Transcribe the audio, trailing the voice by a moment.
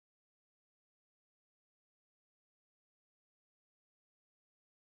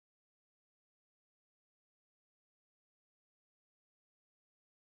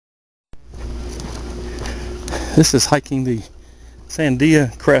This is hiking the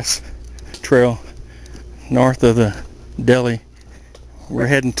Sandia Crest Trail north of the deli. We're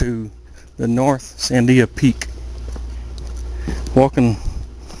heading to the North Sandia Peak. Walking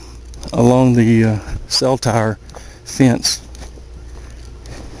along the cell tower fence.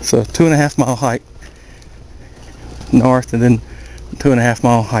 It's a 2.5 mile hike north and then 2.5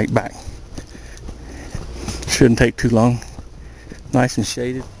 mile hike back. Shouldn't take too long. Nice and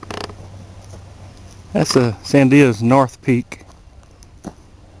shaded. That's Sandia's North Peak.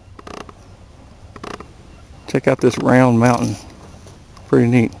 Check out this round mountain. Pretty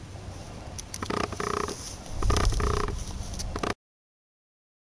neat.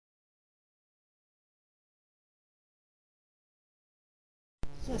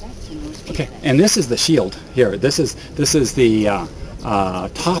 Okay, and this is the shield here. This is the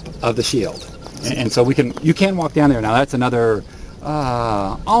top of the shield, and so you can walk down there. Now that's another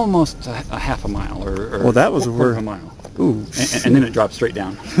almost a half a mile, or well, that was quarter of a mile. Ooh, and then it drops straight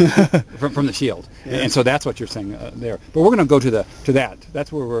down from the shield, and so that's what you're saying there. But we're going to go to that.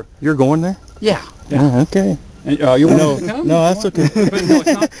 That's where we're. You're going there? Yeah. Okay. And, you want to come? No, that's okay. But no,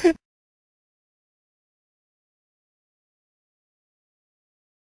 it's not.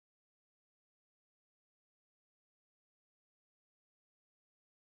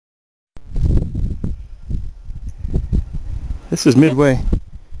 This is midway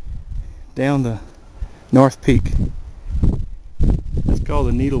down the North Peak. That's called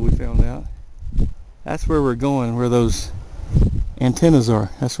the needle, we found out. That's where we're going, where those antennas are.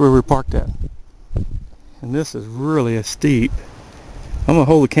 That's where we're parked at. And this is really a steep. I'm going to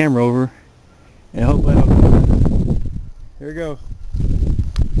hold the camera over and hope that'll go. Here we go.